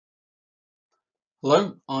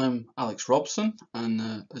Hello, I'm Alex Robson,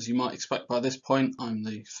 and as you might expect by this point, I'm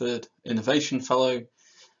the third Innovation Fellow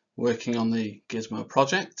working on the GISMO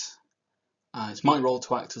project. It's my role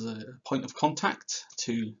to act as a point of contact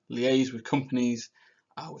to liaise with companies,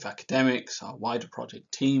 with academics, our wider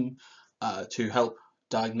project team, to help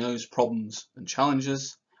diagnose problems and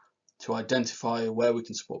challenges, to identify where we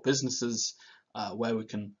can support businesses, where we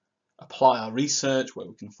can apply our research, where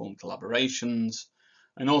we can form collaborations,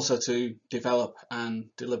 and also to develop and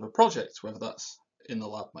deliver projects, whether that's in the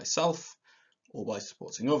lab myself or by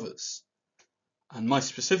supporting others. And my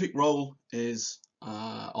specific role is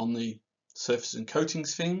on the surface and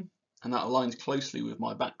coatings theme, and that aligns closely with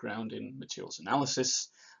my background in materials analysis,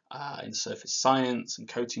 in surface science and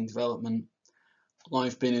coating development.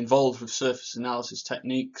 I've been involved with surface analysis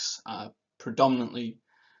techniques, predominantly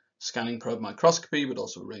scanning probe microscopy, but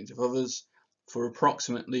also a range of others, for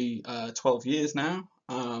approximately 12 years now,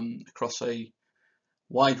 across a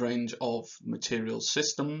wide range of materials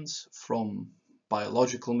systems, from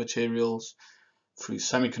biological materials through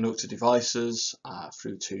semiconductor devices,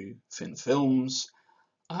 through to thin films,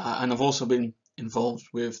 and I've also been involved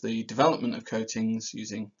with the development of coatings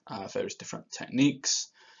using various different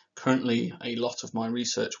techniques. Currently, a lot of my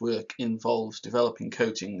research work involves developing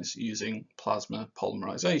coatings using plasma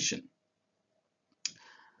polymerization.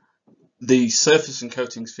 The surface and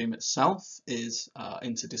coatings theme itself is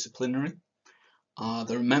interdisciplinary.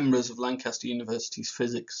 There are members of Lancaster University's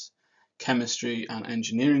physics, chemistry and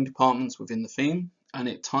engineering departments within the theme, and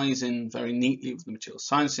it ties in very neatly with the Materials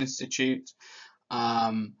Science Institute,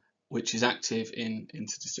 which is active in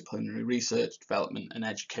interdisciplinary research, development and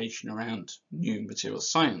education around new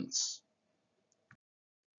materials science.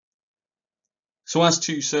 So as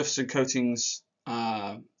to surface and coatings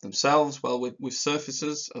themselves, well, with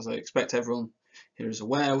surfaces, as I expect everyone here is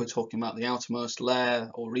aware, we're talking about the outermost layer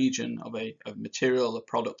or region of a material, a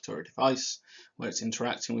product or a device, where it's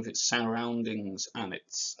interacting with its surroundings and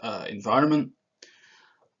its environment.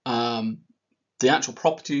 The actual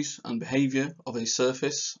properties and behaviour of a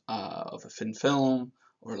surface, of a thin film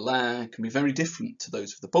or a layer, can be very different to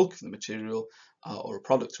those of the bulk of the material or a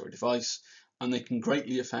product or a device, and they can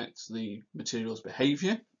greatly affect the material's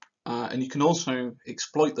behaviour. And you can also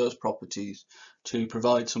exploit those properties to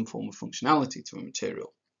provide some form of functionality to a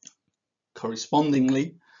material.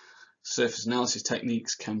 Correspondingly, surface analysis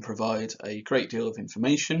techniques can provide a great deal of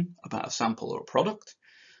information about a sample or a product,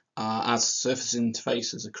 as surface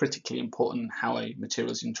interfaces are critically important in how a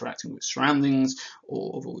material is interacting with surroundings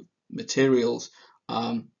or other materials.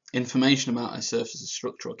 Information about a surface's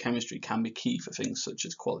structure or chemistry can be key for things such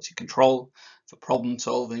as quality control, for problem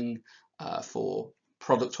solving, for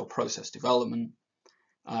product or process development.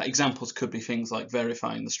 Examples could be things like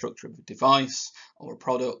verifying the structure of a device or a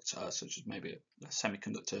product, such as maybe a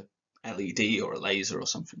semiconductor LED or a laser or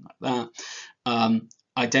something like that.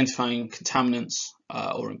 Identifying contaminants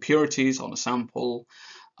or impurities on a sample,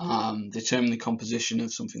 determining the composition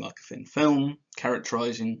of something like a thin film,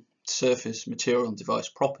 characterizing surface, material and device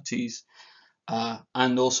properties,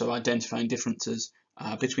 and also identifying differences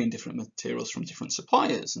between different materials from different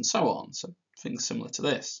suppliers and so on. So things similar to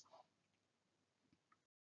this.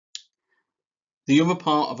 The other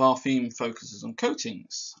part of our theme focuses on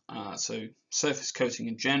coatings. So surface coating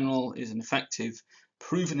in general is an effective,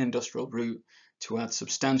 proven industrial route to add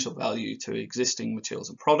substantial value to existing materials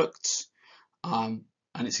and products. And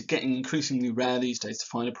it's getting increasingly rare these days to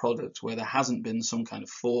find a product where there hasn't been some kind of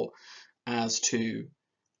thought as to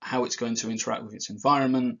how it's going to interact with its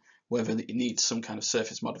environment, whether it needs some kind of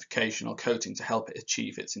surface modification or coating to help it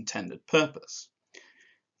achieve its intended purpose.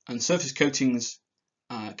 And surface coatings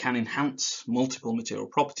can enhance multiple material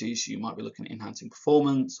properties. You might be looking at enhancing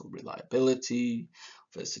performance or reliability,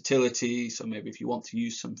 versatility. So maybe if you want to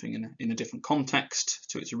use something in a different context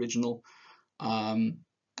to its original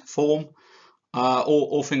form,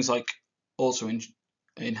 or things like also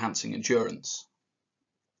enhancing endurance.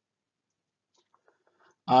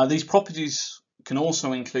 These properties can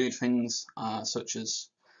also include things such as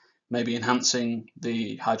maybe enhancing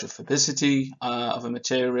the hydrophobicity of a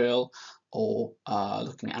material, or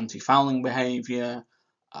looking at anti-fouling behaviour,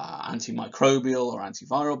 antimicrobial or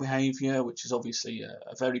antiviral behaviour, which is obviously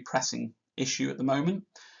a very pressing issue at the moment.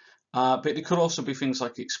 But it could also be things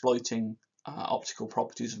like exploiting optical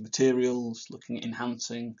properties of materials, looking at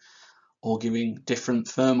enhancing or giving different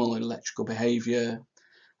thermal and electrical behaviour,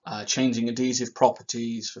 changing adhesive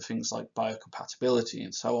properties for things like biocompatibility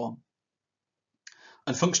and so on.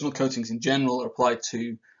 And functional coatings in general are applied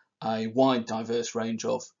to a wide diverse range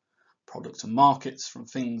of products and markets, from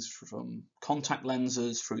things from contact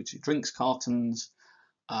lenses through to drinks cartons.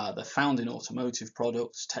 They're found in automotive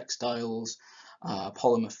products, textiles,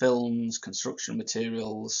 polymer films, construction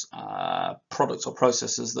materials, products or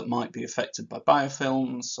processes that might be affected by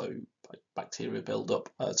biofilms, so by bacteria buildup.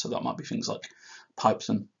 So that might be things like pipes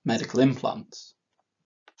and medical implants.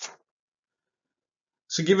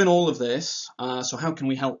 So given all of this, so how can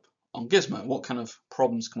we help on GISMO? What kind of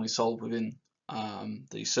problems can we solve within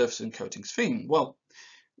the surface and coatings theme? Well,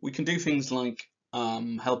 we can do things like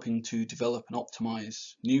helping to develop and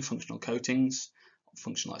optimize new functional coatings,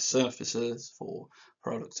 functionalized surfaces for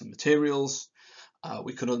products and materials.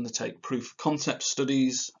 We could undertake proof of concept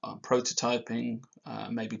studies, prototyping,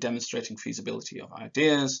 maybe demonstrating feasibility of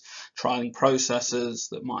ideas, trialing processes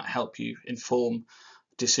that might help you inform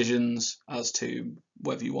decisions as to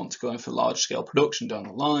whether you want to go in for large-scale production down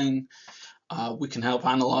the line. We can help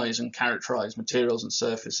analyze and characterize materials and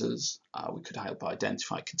surfaces. We could help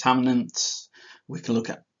identify contaminants. We can look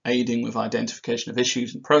at aiding with identification of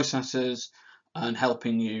issues and processes and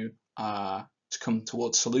helping you to come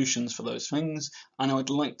towards solutions for those things. And I would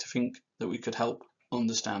like to think that we could help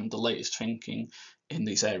understand the latest thinking in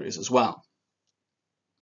these areas as well.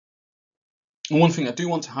 And one thing I do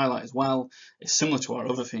want to highlight as well is, similar to our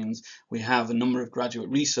other themes, we have a number of graduate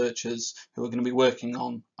researchers who are going to be working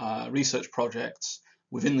on research projects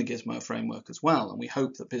within the GISMO framework as well, and we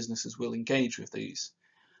hope that businesses will engage with these.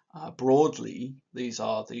 Broadly, these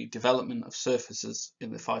are the development of surfaces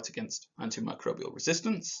in the fight against antimicrobial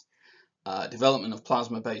resistance, development of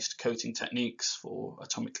plasma-based coating techniques for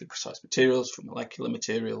atomically precise materials, for molecular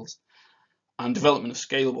materials, and development of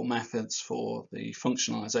scalable methods for the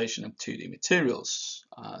functionalization of 2D materials.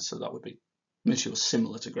 So that would be materials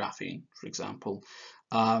similar to graphene, for example,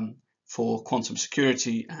 for quantum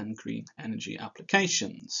security and green energy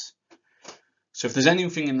applications. So if there's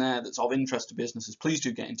anything in there that's of interest to businesses, please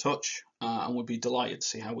do get in touch, and we'd be delighted to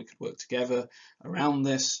see how we could work together around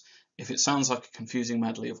this. If it sounds like a confusing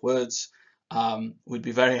medley of words, we'd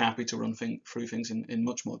be very happy to run through things in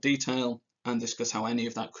much more detail and discuss how any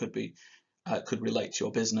of that could relate to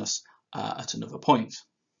your business at another point.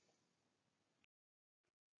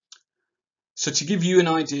 So to give you an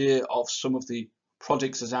idea of some of the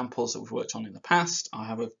projects examples that we've worked on in the past, I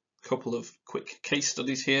have a couple of quick case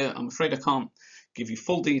studies here. I'm afraid I can't give you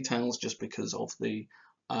full details just because of the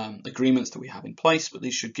agreements that we have in place, but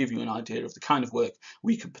these should give you an idea of the kind of work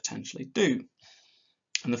we could potentially do.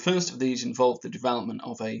 And the first of these involved the development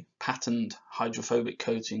of a patented hydrophobic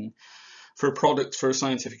coating for a product for a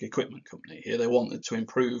scientific equipment company. Here they wanted to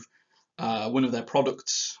improve one of their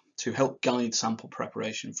products to help guide sample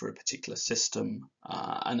preparation for a particular system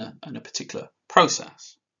and a particular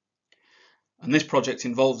process. And this project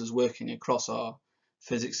involved us working across our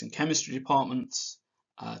physics and chemistry departments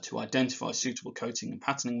to identify suitable coating and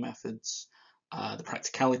patterning methods, the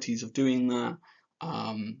practicalities of doing that,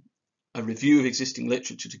 a review of existing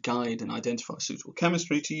literature to guide and identify suitable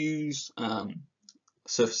chemistry to use,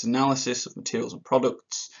 surface analysis of materials and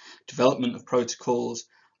products, development of protocols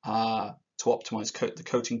to optimize the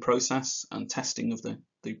coating process, and testing of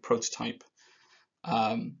the prototype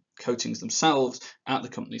coatings themselves at the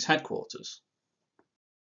company's headquarters.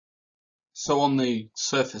 So on the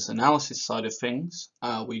surface analysis side of things,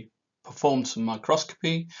 we performed some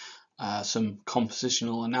microscopy, some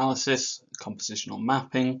compositional analysis, compositional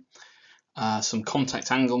mapping, some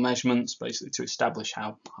contact angle measurements, basically to establish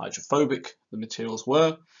how hydrophobic the materials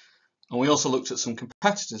were. And we also looked at some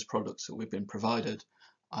competitors' products that we've been provided,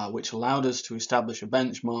 which allowed us to establish a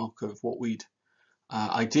benchmark of what we'd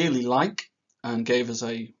ideally like, and gave us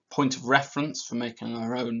a point of reference for making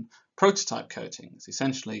our own prototype coatings,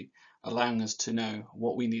 essentially allowing us to know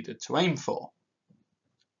what we needed to aim for.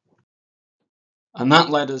 And that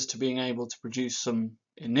led us to being able to produce some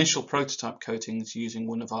initial prototype coatings using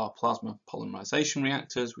one of our plasma polymerization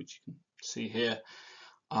reactors, which you can see here.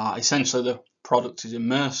 Essentially, the product is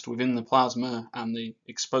immersed within the plasma and the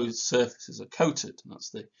exposed surfaces are coated. And that's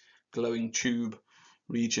the glowing tube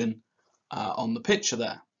region on the picture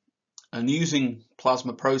there. And using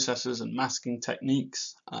plasma processes and masking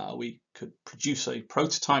techniques, we could produce a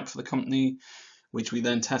prototype for the company, which we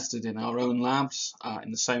then tested in our own labs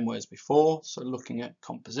in the same way as before. So looking at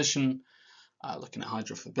composition, looking at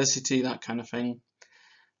hydrophobicity, that kind of thing.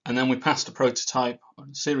 And then we passed a prototype, or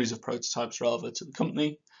a series of prototypes rather, to the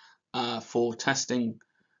company for testing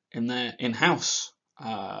in their in-house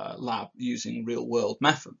lab using real-world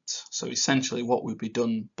methods. So essentially what would be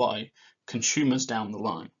done by consumers down the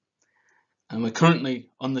line. And we're currently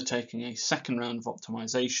undertaking a second round of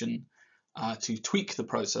optimization to tweak the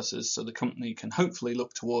processes so the company can hopefully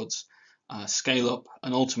look towards scale up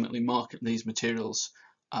and ultimately market these materials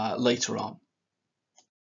later on.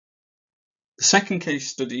 The second case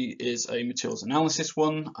study is a materials analysis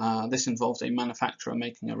one. This involved a manufacturer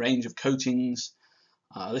making a range of coatings.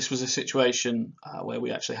 This was a situation where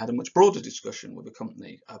we actually had a much broader discussion with the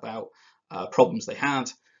company about problems they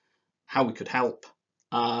had, how we could help,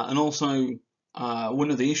 and also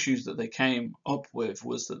one of the issues that they came up with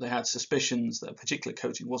was that they had suspicions that a particular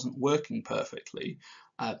coating wasn't working perfectly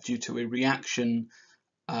due to a reaction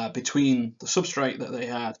between the substrate that they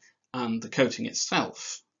had and the coating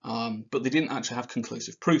itself. But they didn't actually have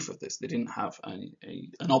conclusive proof of this. They didn't have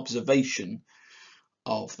an observation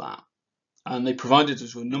of that. And they provided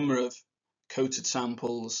us with a number of coated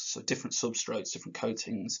samples, so different substrates, different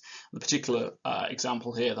coatings. The particular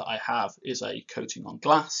example here that I have is a coating on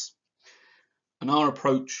glass. And our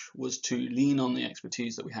approach was to lean on the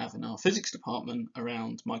expertise that we have in our physics department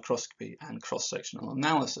around microscopy and cross-sectional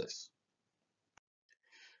analysis.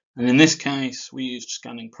 And in this case, we used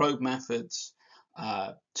scanning probe methods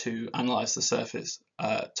to analyze the surface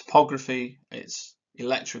topography, its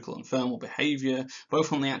electrical and thermal behavior,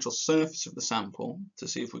 both on the actual surface of the sample to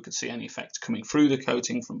see if we could see any effects coming through the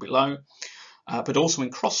coating from below, but also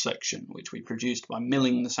in cross-section, which we produced by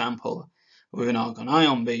milling the sample with an argon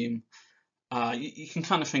ion beam. You can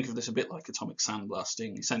kind of think of this a bit like atomic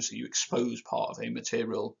sandblasting. Essentially, you expose part of a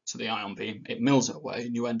material to the ion beam, it mills it away,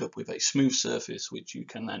 and you end up with a smooth surface, which you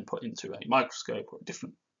can then put into a microscope or a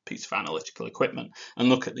different piece of analytical equipment and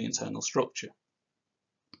look at the internal structure.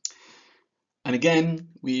 And again,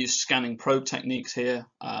 we used scanning probe techniques here,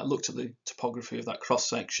 looked at the topography of that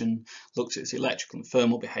cross-section, looked at its electrical and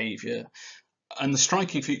thermal behavior. And the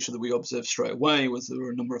striking feature that we observed straight away was there were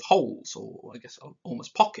a number of holes, or I guess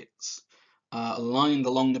almost pockets, aligned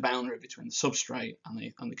along the boundary between the substrate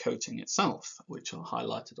and the coating itself, which are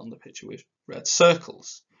highlighted on the picture with red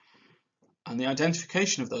circles. And the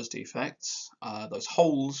identification of those defects, those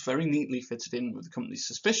holes very neatly fitted in with the company's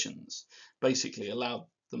suspicions, basically allowed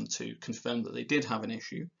them to confirm that they did have an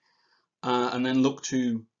issue, and then look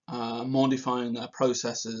to modifying their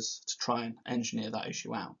processes to try and engineer that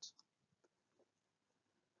issue out.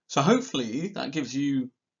 So hopefully that gives you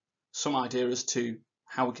some idea as to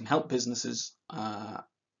how we can help businesses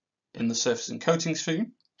in the surface and coatings field,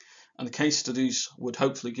 and the case studies would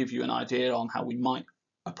hopefully give you an idea on how we might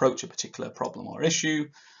approach a particular problem or issue.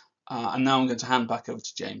 And now I'm going to hand back over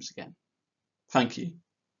to James again. Thank you.